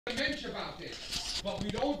mention about this, but we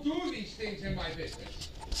don't do these things in my business.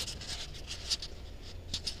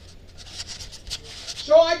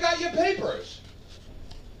 So I got your papers.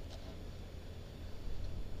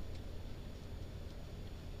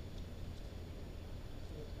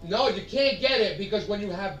 No, you can't get it because when you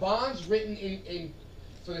have bonds written in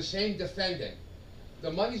for the same defendant, the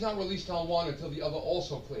money's not released on one until the other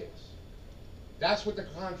also clears. That's what the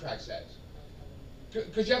contract says.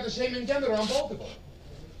 Because you have the same indemnitor on both of them.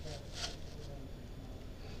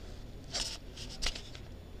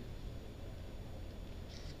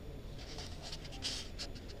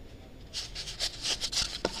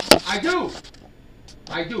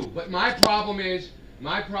 I do, but my problem is,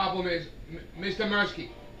 Mr. Mirsky,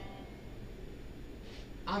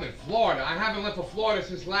 I'm in Florida. I haven't left for Florida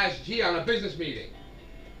since last year on a business meeting.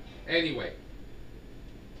 Anyway.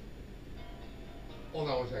 Hold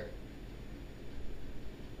on one second.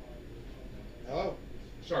 Hello?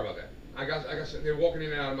 Sorry about that. They're walking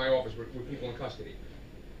in and out of my office with people in custody.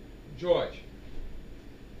 George.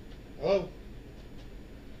 Hello?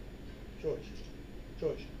 George.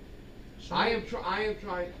 I am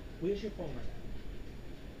trying. Where's your phone right now?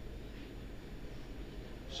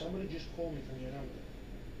 Somebody just called me from your number.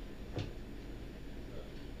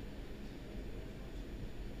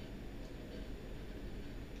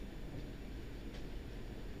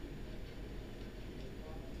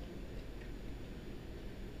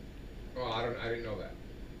 Oh, I didn't know that.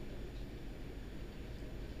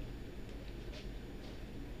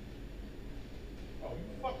 Oh,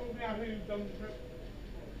 you fucking with me out here, you dumb trip.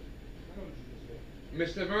 I know what you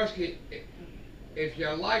just said. Mr. Mirsky, if you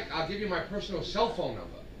like, I'll give you my personal cell phone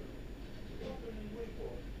number.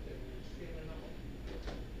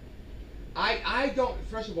 I don't,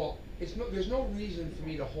 first of all, there's no reason for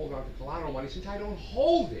me to hold on to collateral money since I don't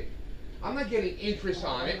hold it. I'm not getting interest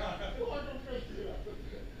on it.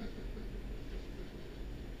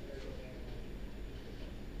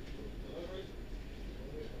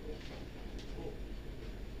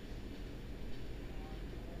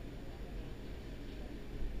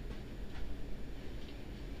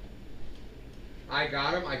 I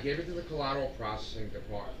got him. I gave it to the collateral processing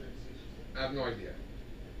department. I have no idea.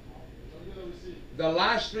 The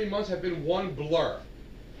last 3 months have been one blur.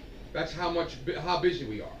 That's how busy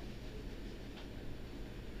we are.